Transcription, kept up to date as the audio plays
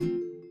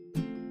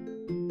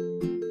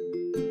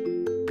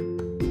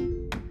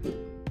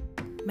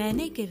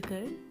मैंने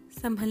गिरकर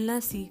संभलना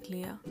सीख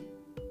लिया।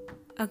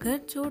 अगर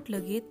चोट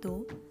लगे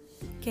तो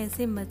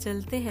कैसे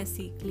मचलते हैं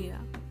सीख लिया।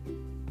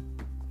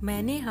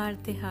 मैंने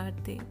हारते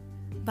हारते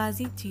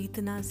बाजी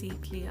जीतना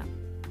सीख लिया।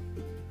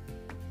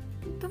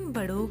 तुम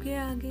बढ़ोगे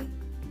आगे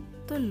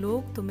तो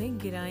लोग तुम्हें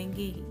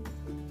गिराएंगे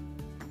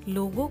ही।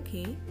 लोगों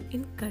के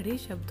इन कड़े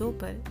शब्दों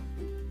पर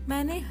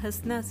मैंने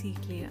हंसना सीख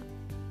लिया।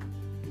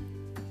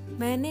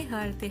 मैंने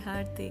हारते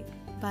हारते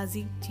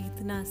बाजी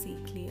जीतना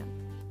सीख लिया।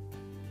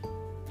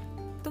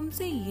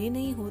 तुमसे ये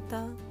नहीं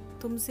होता,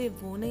 तुमसे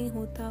वो नहीं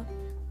होता,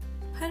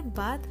 हर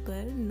बात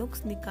पर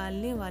नुक्स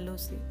निकालने वालों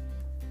से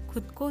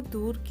खुद को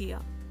दूर किया।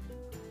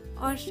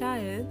 और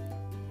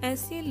शायद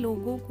ऐसे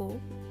लोगों को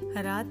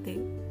हराते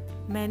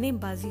मैंने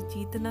बाजी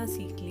जीतना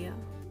सीख लिया।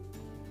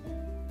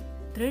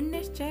 दृढ़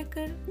निश्चय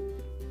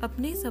कर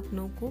अपने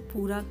सपनों को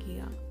पूरा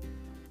किया।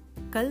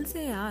 कल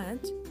से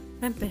आज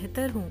मैं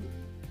बेहतर हूँ,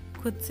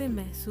 खुद से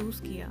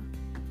महसूस किया।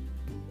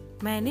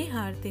 मैंने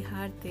हारते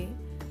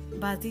हारते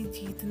बाजी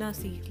जीतना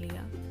सीख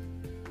लिया।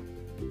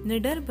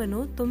 निडर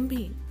बनो तुम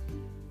भी,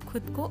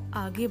 खुद को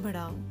आगे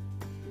बढ़ाओ।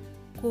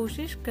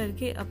 कोशिश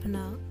करके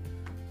अपना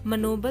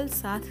मनोबल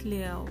साथ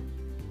ले आओ।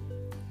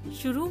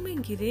 शुरू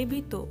में गिरे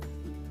भी तो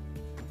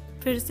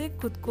फिर से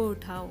खुद को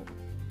उठाओ।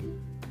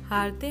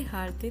 हारते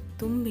हारते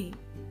तुम भी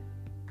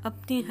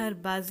अपनी हर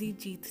बाजी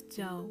जीत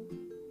जाओ।